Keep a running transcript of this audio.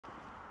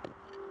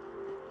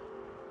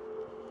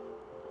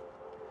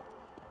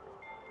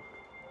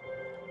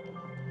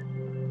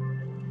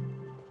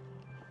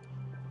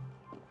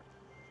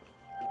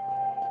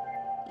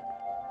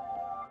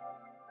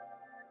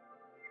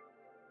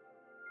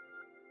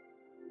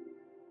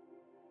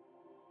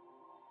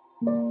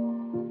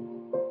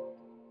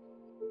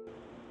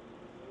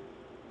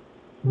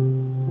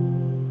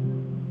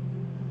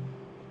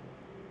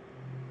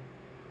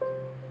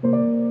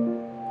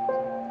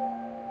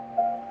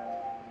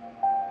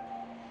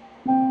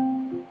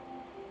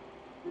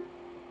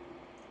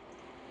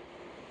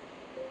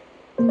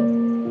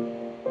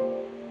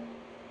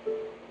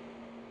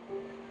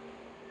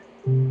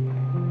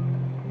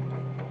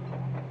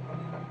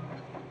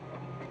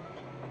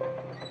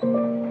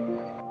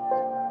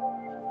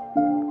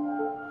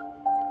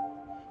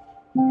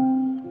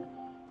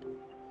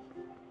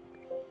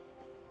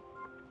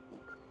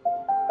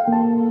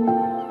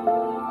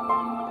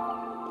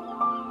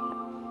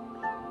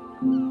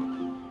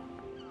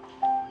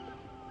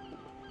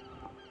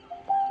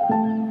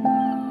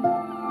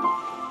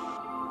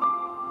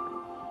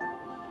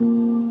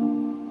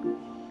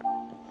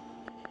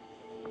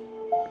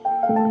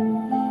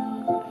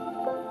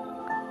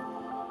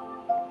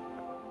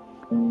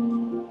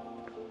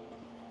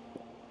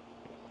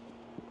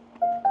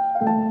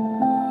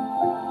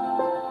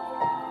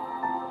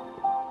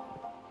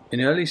In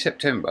early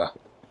September,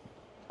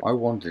 I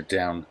wandered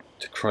down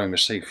to Cromer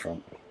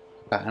seafront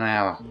about an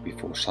hour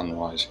before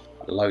sunrise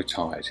at low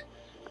tide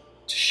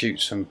to shoot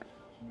some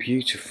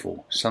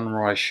beautiful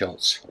sunrise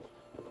shots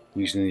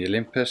using the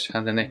Olympus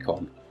and the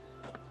Nikon,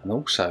 and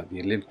also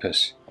the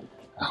Olympus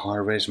at high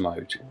res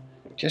mode,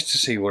 just to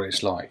see what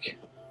it's like.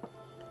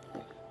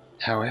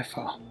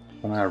 However,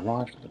 when I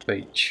arrived at the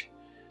beach,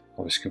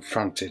 I was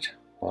confronted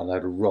by a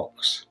load of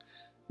rocks,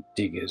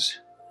 diggers,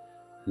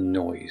 and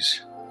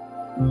noise.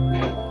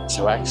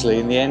 So actually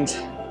in the end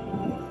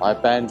I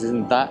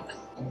abandoned that,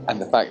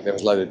 and the fact there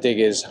was a load of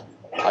diggers,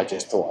 I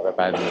just thought I'd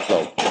abandon the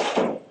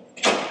vlog.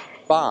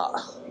 But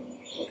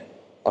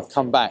I've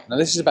come back. Now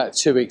this is about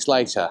 2 weeks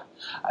later,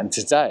 and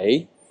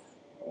today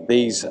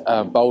these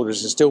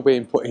boulders are still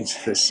being put into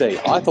the sea.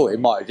 I thought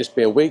it might just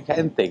be a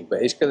weekend thing,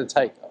 but it's going to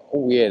take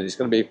all year and it's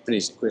going to be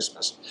finished at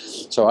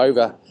Christmas. So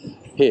over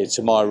here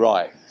to my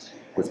right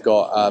we've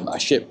got a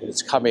ship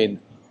that's come in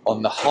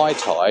on the high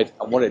tide,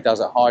 and what it does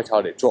at high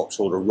tide, it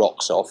drops all the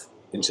rocks off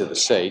into the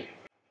sea,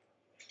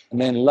 and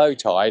then low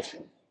tide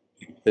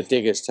the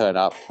diggers turn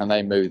up and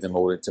they move them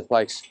all into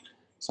place.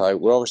 So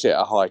we're obviously at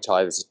a high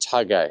tide. There's a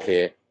tug out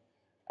here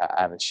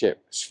and a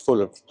ship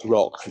full of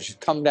rock which has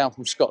come down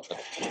from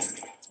Scotland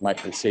to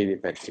make the sea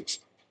adventures.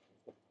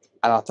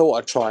 And I thought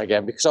I'd try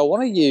again because I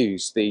want to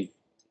use the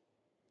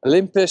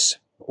Olympus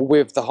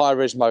with the high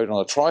res mode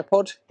on a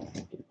tripod.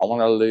 I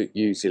want to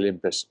use the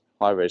Olympus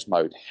high res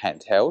mode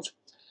handheld.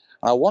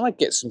 I want to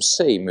get some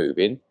sea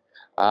moving.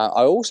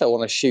 I also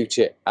want to shoot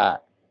it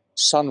at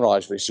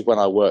sunrise, which is when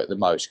I work the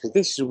most, because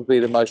this will be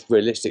the most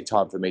realistic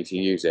time for me to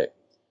use it.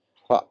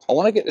 But I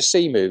want to get the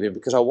sea moving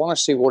because I want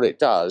to see what it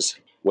does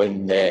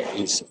when there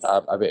is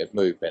a bit of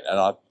movement, and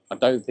I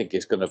don't think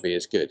it's going to be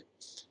as good.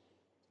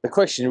 The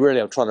question really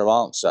I'm trying to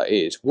answer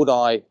is, would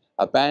I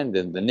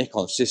abandon the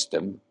Nikon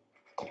system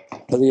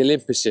for the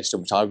Olympus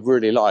system, which I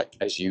really like,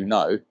 as you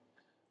know?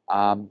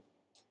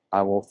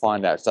 I will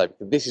find out today,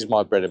 because this is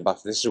my bread and butter.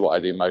 This is what I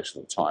do most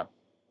of the time.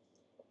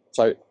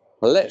 So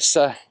let's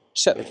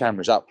set the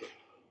cameras up.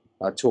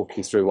 I'll talk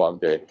you through what I'm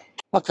doing.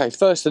 Okay,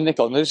 first the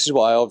Nikon. This is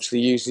what I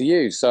obviously usually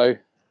use. So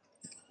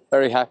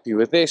very happy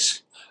with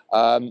this.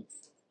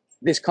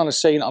 This kind of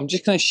scene, I'm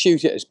just going to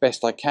shoot it as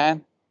best I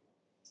can,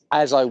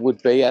 as I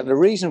would be. And the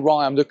reason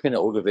why I'm looking at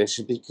all of this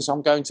is because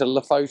I'm going to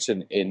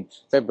Lofoten in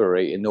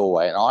February in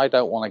Norway, and I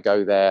don't want to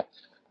go there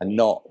and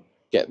not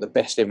get the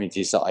best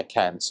images that I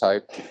can.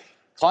 So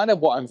kind of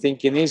what I'm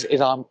thinking is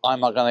am I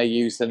going to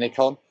use the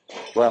Nikon,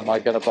 or am I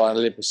going to buy an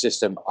Olympus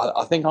system?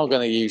 I think I'm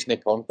going to use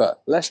Nikon,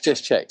 but let's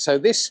just check. So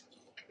this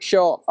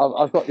shot,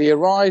 I've got the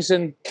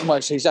horizon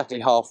almost exactly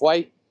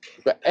halfway.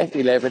 I've got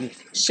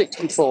f11,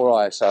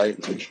 64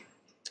 ISO,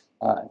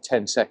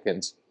 10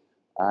 seconds.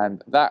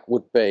 And that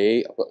would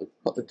be, I've got to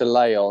put the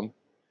delay on,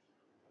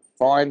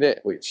 find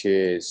it, which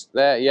is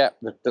there. Yep,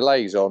 the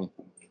delay's on.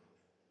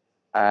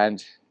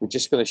 And we're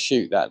just going to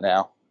shoot that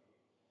now.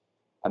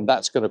 And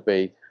that's going to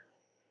be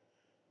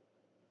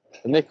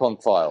the Nikon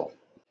file.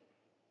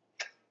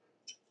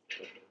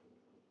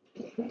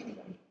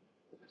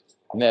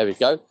 And there we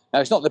go. Now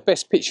it's not the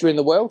best picture in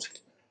the world.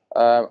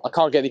 I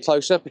can't get any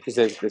closer because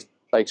there's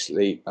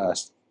basically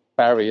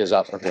barriers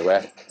up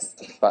everywhere,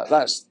 but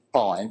that's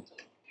fine.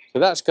 So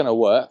that's going to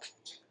work.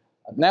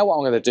 Now what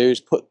I'm going to do is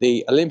put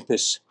the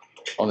Olympus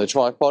on the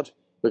tripod.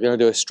 We're going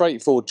to do a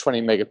straightforward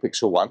 20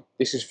 megapixel one.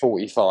 This is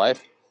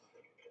 45.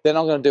 Then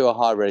I'm going to do a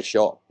high res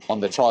shot on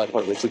the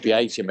tripod, which would be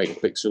 80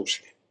 megapixels.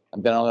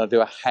 And then I'm going to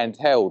do a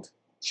handheld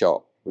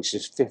shot, which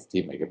is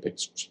 50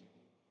 megapixels.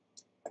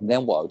 And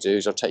then what I'll do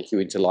is I'll take you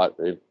into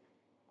Lightroom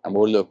and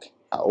we'll look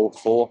at all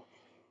 4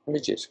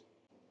 images.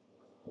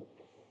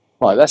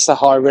 Right, that's the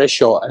high res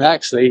shot. And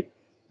actually,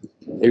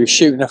 it was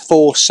shooting a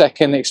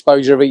 4-second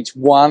exposure of each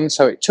one,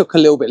 so it took a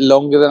little bit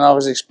longer than I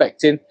was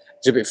expecting.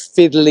 It's a bit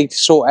fiddly to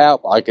sort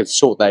out, but I could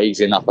sort that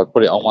easy enough. I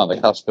put it on one of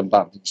the custom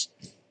buttons.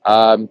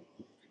 And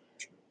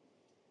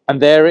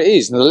there it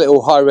is. And the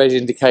little high res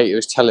indicator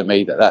is telling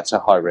me that that's a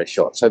high res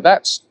shot. So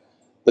that's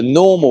the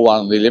normal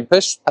one on the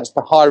Olympus, that's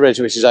the high res,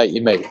 which is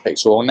 80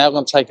 megapixel. I'm now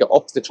going to take it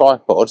off the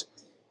tripod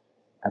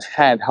and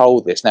hand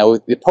hold this. Now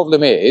the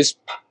problem is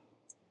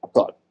I've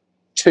got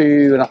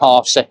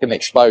 2.5 second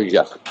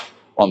exposure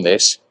on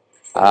this,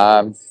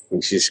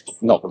 which is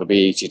not going to be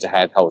easy to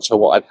hand hold. So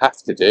what I'd have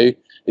to do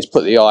is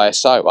put the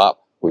ISO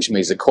up, which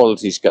means the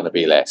quality is going to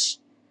be less.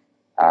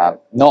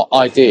 Not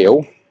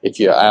ideal if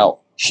you're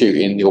out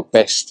shooting your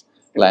best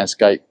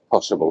landscape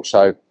possible.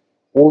 So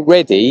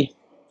already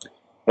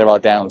there are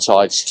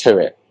downsides to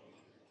it.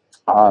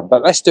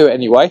 But let's do it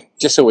anyway,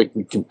 just so we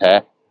can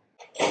compare.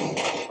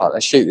 Right,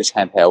 let's shoot this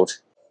handheld.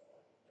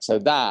 So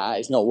that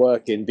is not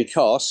working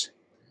because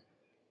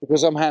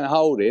I'm hand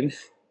holding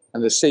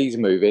and the C's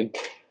moving.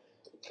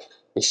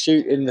 It's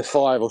shooting the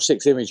 5 or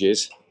 6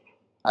 images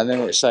and then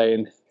it's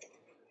saying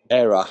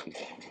error,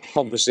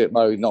 composite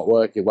mode not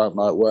working, won't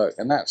work.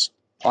 And that's,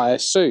 I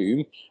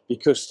assume,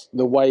 because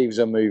the waves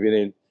are moving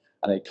in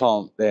and it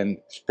can't then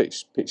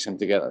pitch them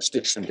together,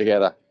 stitch them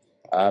together.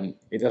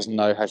 It doesn't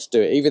know how to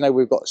do it. Even though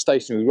we've got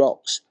stationary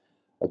rocks,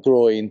 a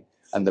groin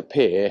and the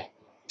pier,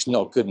 it's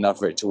not good enough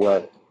for it to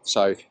work.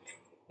 So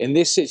in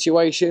this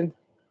situation,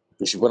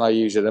 which is when I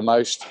use it the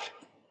most,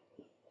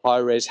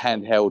 high-res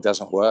handheld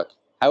doesn't work.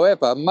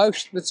 However,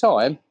 most of the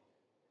time,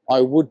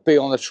 I would be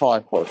on a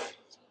tripod.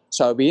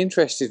 So I'd be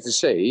interested to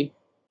see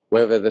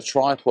whether the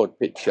tripod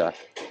picture,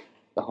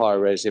 the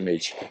high-res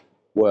image,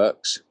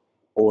 works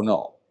or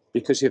not.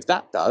 Because if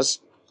that does,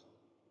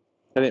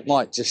 then it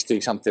might just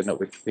do something that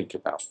we can think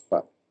about.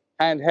 But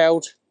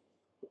handheld,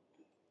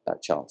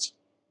 that chance.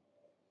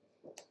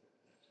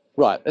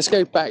 Right, let's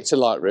go back to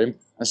Lightroom.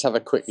 Let's have a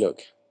quick look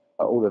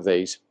at all of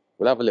these.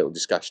 We'll have a little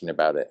discussion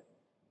about it,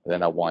 and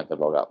then I'll wind the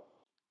log up.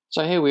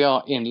 So here we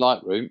are in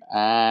Lightroom,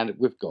 and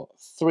we've got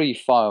 3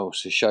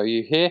 files to show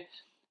you here.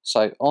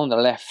 So on the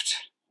left,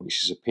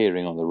 which is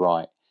appearing on the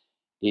right,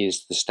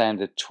 is the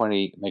standard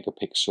 20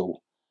 megapixel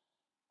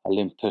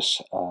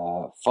Olympus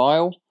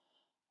file.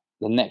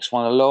 The next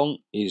one along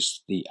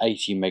is the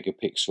 80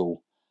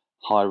 megapixel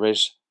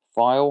high-res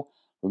file.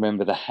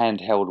 Remember, the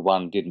handheld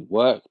one didn't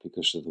work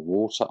because of the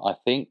water, I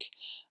think.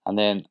 And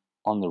then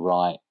on the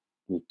right,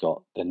 we've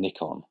got the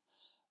Nikon,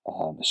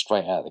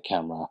 straight out of the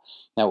camera.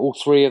 Now, all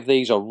 3 of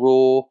these are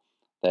raw.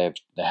 They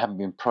haven't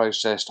been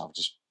processed. I've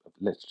just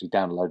literally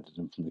downloaded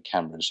them from the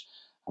cameras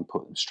and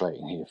put them straight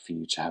in here for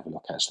you to have a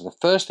look at. So the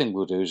first thing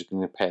we'll do is we can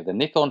compare the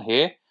Nikon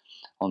here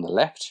on the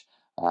left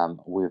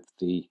with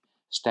the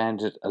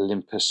standard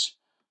Olympus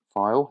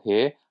file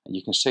here, and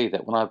you can see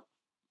that when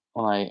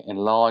I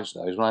enlarge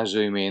those, when I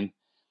zoom in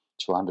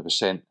to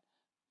 100%,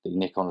 the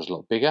Nikon is a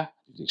lot bigger.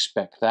 You'd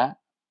expect that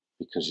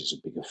because it's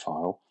a bigger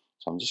file.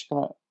 So I'm just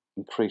going to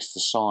increase the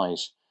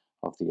size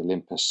of the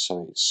Olympus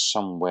so it's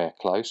somewhere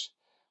close.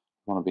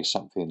 I want to be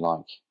something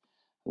like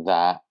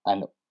that,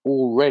 and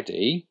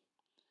already,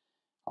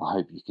 I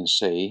hope you can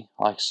see,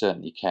 I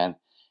certainly can,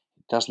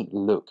 it doesn't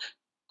look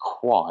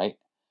quite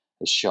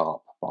as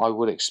sharp, but I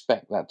would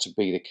expect that to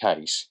be the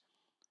case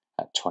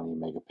at 20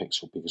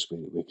 megapixel because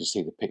we can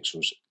see the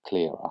pixels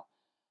clearer.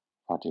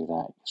 If I do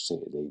that, you can see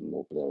it even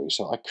more blurry.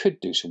 So I could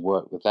do some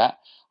work with that.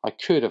 I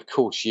could, of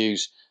course,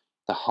 use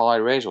the high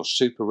res or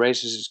super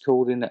res as it's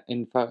called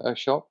in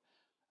Photoshop,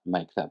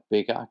 make that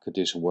bigger. I could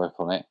do some work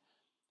on it.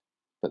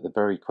 But the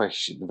very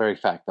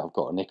fact that I've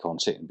got a Nikon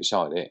sitting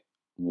beside it,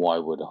 why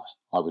would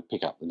I? I would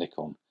pick up the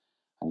Nikon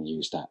and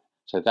use that.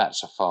 So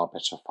that's a far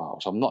better file.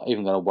 So I'm not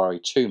even going to worry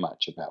too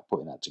much about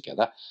putting that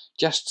together.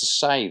 Just to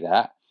say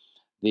that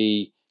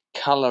the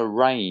color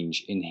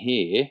range in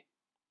here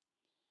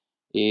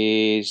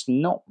is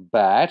not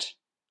bad.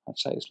 I'd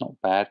say it's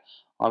not bad.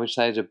 I would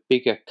say there's a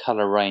bigger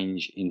color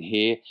range in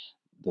here.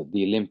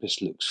 The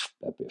Olympus looks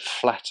a bit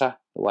flatter,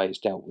 the way it's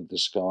dealt with the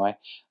sky.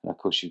 And of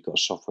course you've got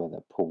software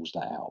that pulls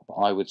that out. But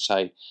I would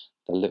say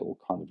the little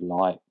kind of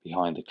light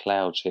behind the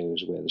clouds here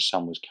is where the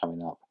sun was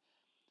coming up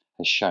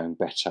has shown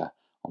better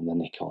on the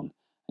Nikon.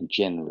 And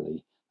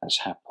generally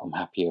I'm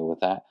happier with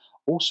that.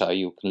 Also,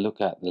 you can look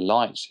at the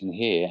lights in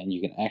here and you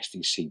can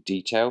actually see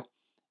detail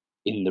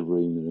in the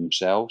room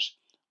themselves,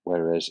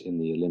 whereas in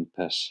the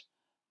Olympus,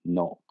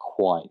 not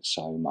quite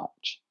so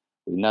much.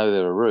 We know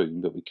they're a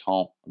room, but we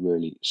can't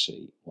really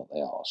see what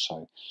they are.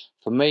 So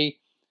for me,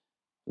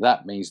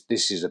 that means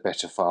this is a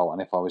better file.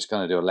 And if I was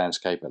going to do a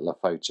landscape at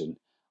Lofoten,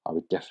 I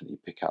would definitely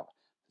pick up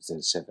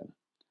Z7.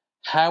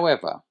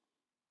 However,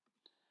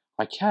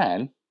 I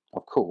can,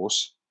 of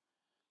course,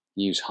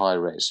 use high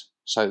res.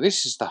 So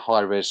this is the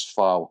high res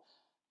file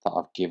that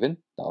I've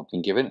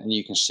been given, and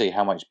you can see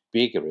how much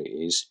bigger it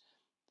is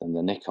than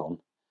the Nikon.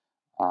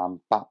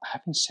 But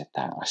having said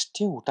that, I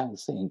still don't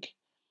think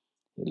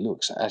it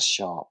looks as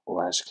sharp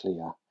or as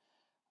clear,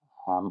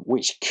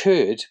 which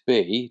could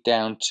be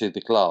down to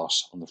the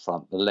glass on the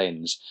front, the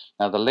lens.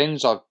 Now the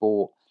lens I've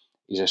bought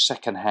is a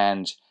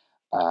second-hand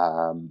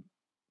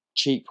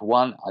cheap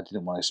one. I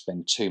didn't want to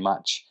spend too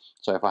much,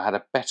 so if I had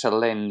a better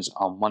lens,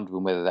 I'm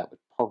wondering whether that would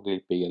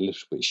probably be a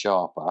little bit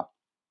sharper.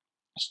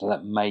 So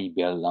that may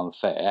be a little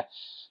unfair.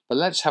 But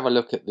let's have a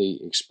look at the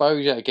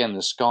exposure. Again,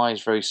 the sky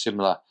is very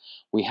similar.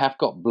 We have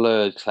got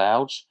blurred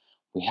clouds.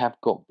 we have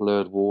got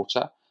blurred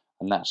water,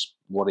 and that's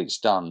what it's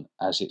done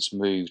as it's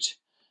moved,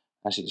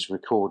 as it's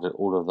recorded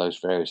all of those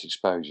various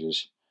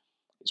exposures.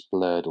 It's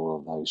blurred all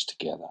of those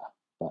together,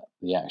 but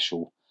the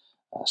actual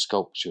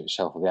sculpture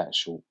itself, or the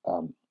actual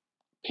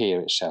pier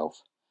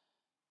itself,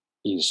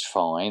 is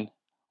fine.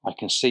 I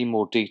can see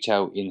more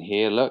detail in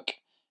here. Look, if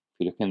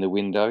you look in the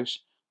windows,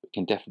 we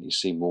can definitely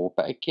see more,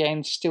 but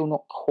again, still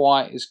not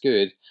quite as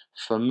good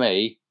for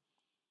me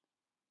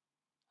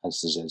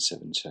as the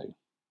Z7 II.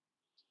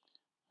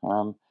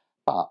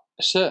 But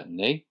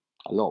certainly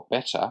a lot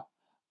better,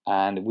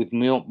 and with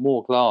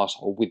more glass,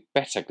 or with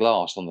better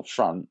glass on the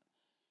front,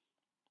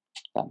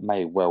 that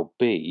may well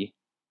be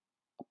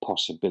a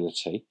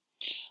possibility.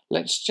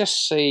 Let's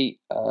just see,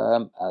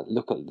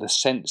 look at the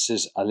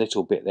sensors a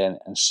little bit then,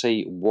 and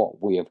see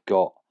what we have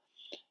got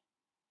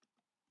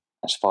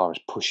as far as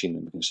pushing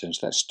them are concerned.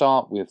 So let's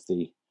start with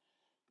the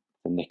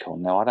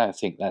Nikon. Now, I don't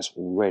think that's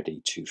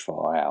already too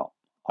far out.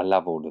 I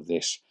love all of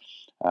this.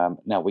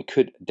 Now, we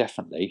could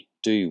definitely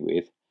do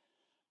with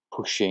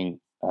pushing,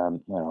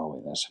 where are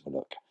we? Let's have a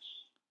look.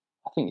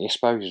 I think the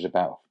exposure is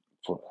about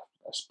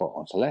a spot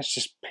on. So let's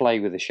just play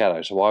with the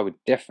shadows. So I would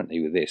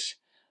definitely, with this,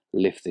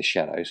 lift the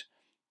shadows.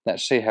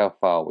 Let's see how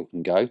far we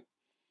can go.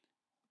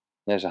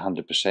 There's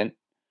 100%.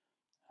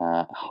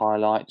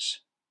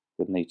 Highlights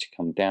would need to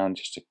come down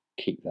just to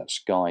keep that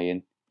sky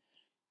in.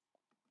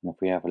 And if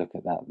we have a look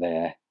at that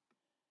there,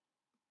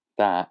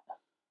 that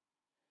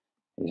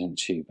isn't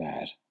too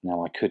bad.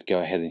 Now I could go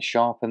ahead and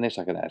sharpen this.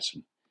 I could add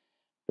some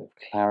bit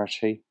of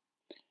clarity,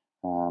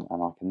 and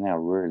I can now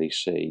really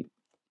see,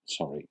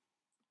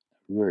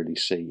 really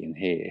see in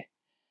here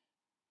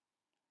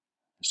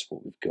as to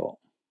what we've got.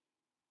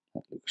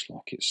 That looks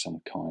like it's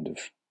some kind of,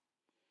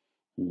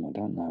 I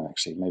don't know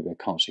actually, maybe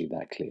I can't see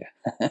that clear.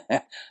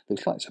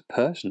 Looks like it's a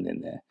person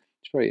in there.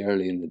 It's very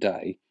early in the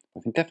day. I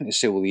can definitely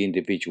see all the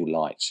individual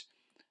lights,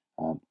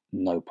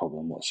 no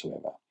problem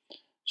whatsoever.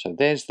 So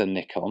there's the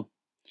Nikon.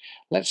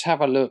 Let's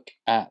have a look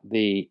at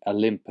the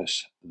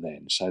Olympus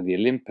then. So the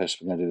Olympus,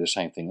 we're going to do the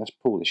same thing. Let's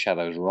pull the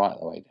shadows right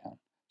the way down.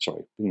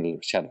 Sorry, bring the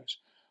shadows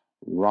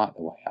right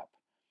the way up,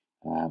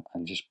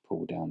 and just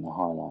pull down the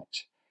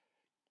highlights.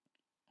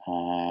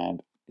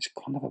 And it's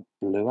kind of a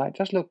blue. It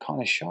does look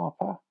kind of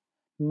sharper,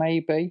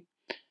 maybe.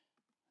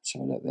 So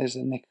look, there's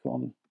the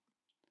Nikon.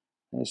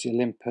 There's the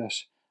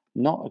Olympus.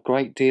 Not a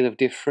great deal of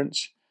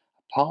difference,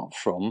 apart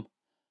from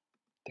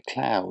the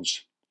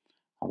clouds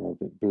are a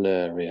bit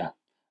blurrier,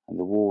 and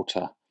the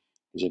water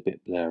is a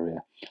bit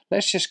blurrier.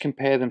 Let's just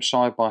compare them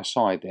side by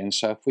side then.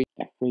 So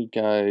if we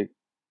go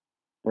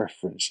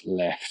reference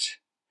left,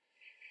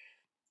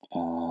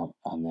 and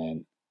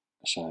then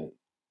so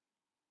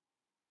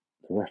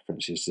the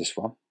reference is this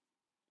one.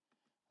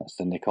 That's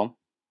the Nikon.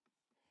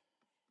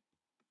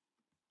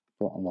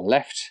 Put it on the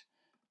left,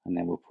 and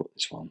then we'll put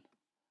this one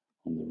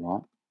on the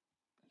right.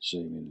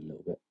 Zoom in a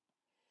little bit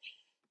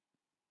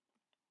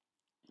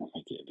and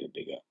make it a bit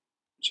bigger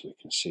so we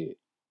can see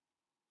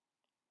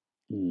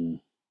it.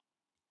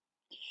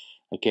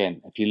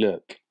 Again, if you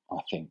look,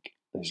 I think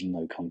there's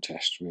no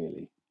contest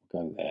really.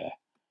 Go there,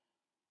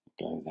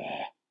 go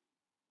there,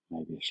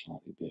 maybe a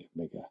slightly bit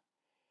bigger.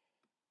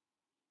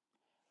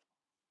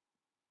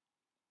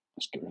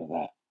 Let's get rid of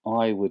that.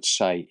 I would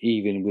say,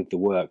 even with the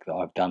work that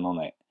I've done on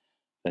it,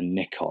 the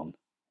Nikon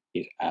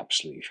is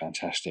absolutely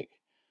fantastic.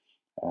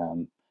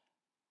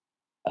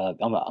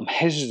 I'm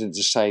hesitant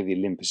to say the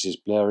Olympus is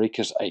blurry,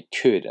 because it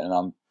could, and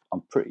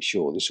I'm pretty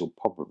sure this will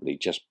probably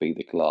just be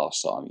the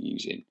glass that I'm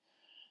using,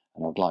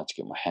 and I'd like to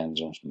get my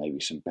hands on maybe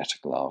some better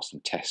glass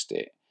and test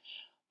it.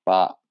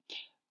 But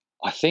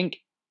I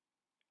think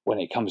when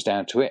it comes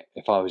down to it,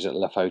 if I was at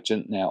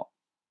Lofoten, now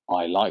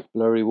I like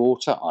blurry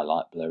water, I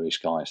like blurry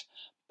skies,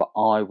 but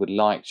I would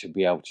like to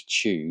be able to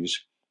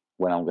choose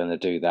when I'm going to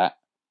do that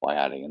by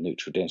adding a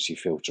neutral density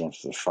filter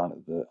onto the front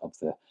of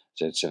the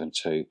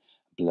Z7 II,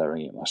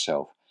 blurring it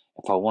myself.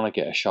 If I want to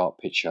get a sharp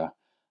picture,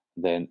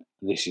 then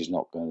this is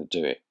not going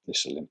to do it,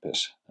 this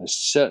Olympus. There's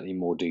certainly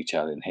more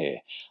detail in here.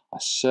 I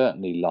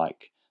certainly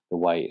like the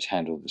way it's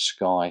handled the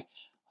sky.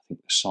 I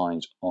think the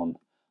signs on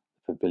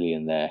the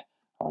pavilion there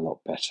are a lot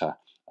better.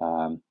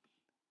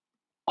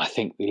 I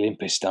think the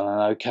Olympus done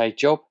an okay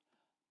job,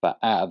 but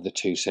out of the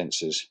two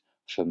sensors,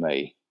 for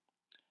me,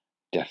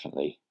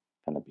 definitely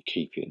going to be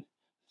keeping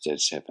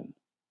Z7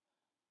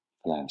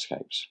 for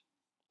landscapes.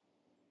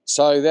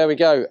 So there we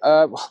go.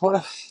 I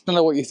don't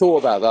know what you thought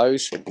about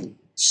those.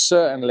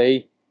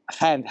 Certainly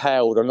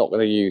handheld, I'm not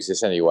going to use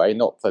this anyway,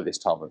 not for this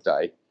time of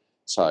day.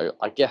 So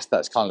I guess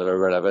that's kind of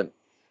irrelevant.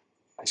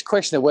 It's a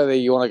question of whether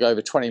you want to go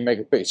over 20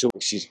 megapixel,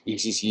 which is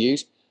easy to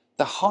use.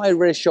 The high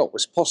res shot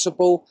was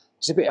possible.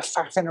 There's a bit of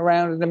faffing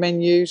around in the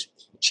menus.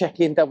 Check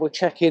in, double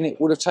check in. It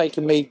would have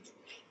taken me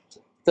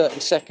 30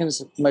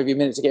 seconds, maybe a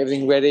minute to get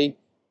everything ready.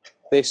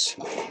 This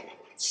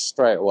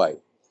straight away.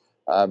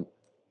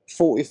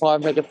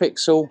 45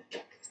 megapixel,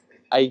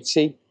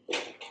 80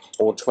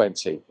 or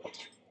 20.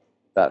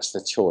 That's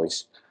the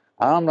choice.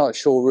 And I'm not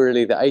sure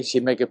really that 80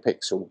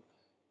 megapixel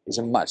is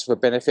a much of a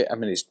benefit. I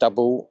mean, it's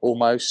double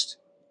almost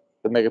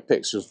the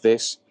megapixels of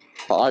this.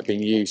 But I've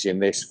been using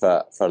this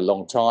for a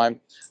long time,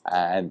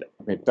 and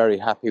I've been very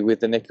happy with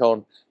the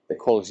Nikon. The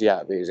quality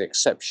out of it is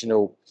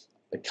exceptional.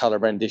 The color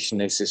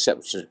rendition is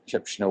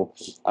exceptional.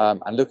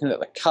 And looking at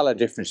the color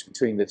difference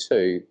between the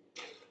two,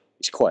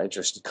 it's quite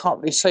interesting. Can't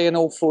really say an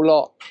awful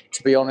lot,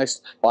 to be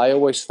honest, but I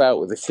always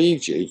felt with the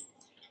Fuji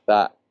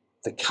that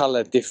the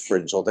color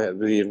difference, or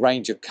the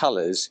range of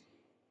colors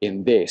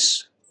in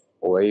this,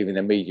 or even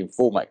a medium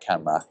format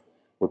camera,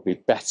 would be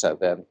better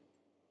than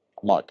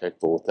a Micro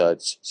Four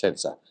Thirds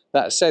sensor.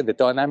 That said, the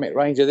dynamic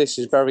range of this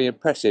is very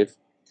impressive.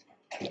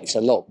 It's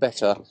a lot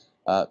better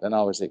than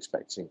I was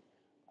expecting.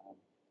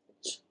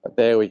 But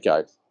there we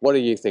go. What do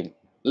you think?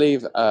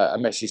 Leave a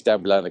message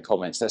down below in the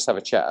comments. Let's have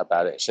a chat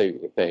about it, see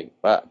what you think.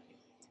 But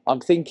I'm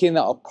thinking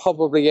that I'll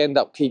probably end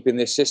up keeping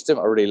this system.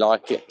 I really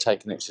like it,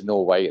 taking it to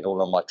Norway and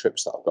all of my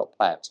trips that I've got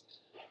planned.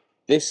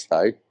 This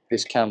though,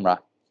 this camera,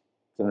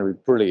 is going to be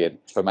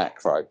brilliant for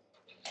macro.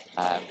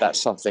 And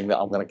that's something that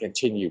I'm going to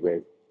continue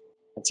with.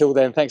 Until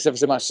then, thanks ever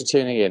so much for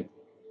tuning in.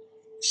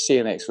 See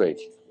you next week.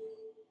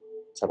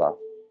 Ta-ra.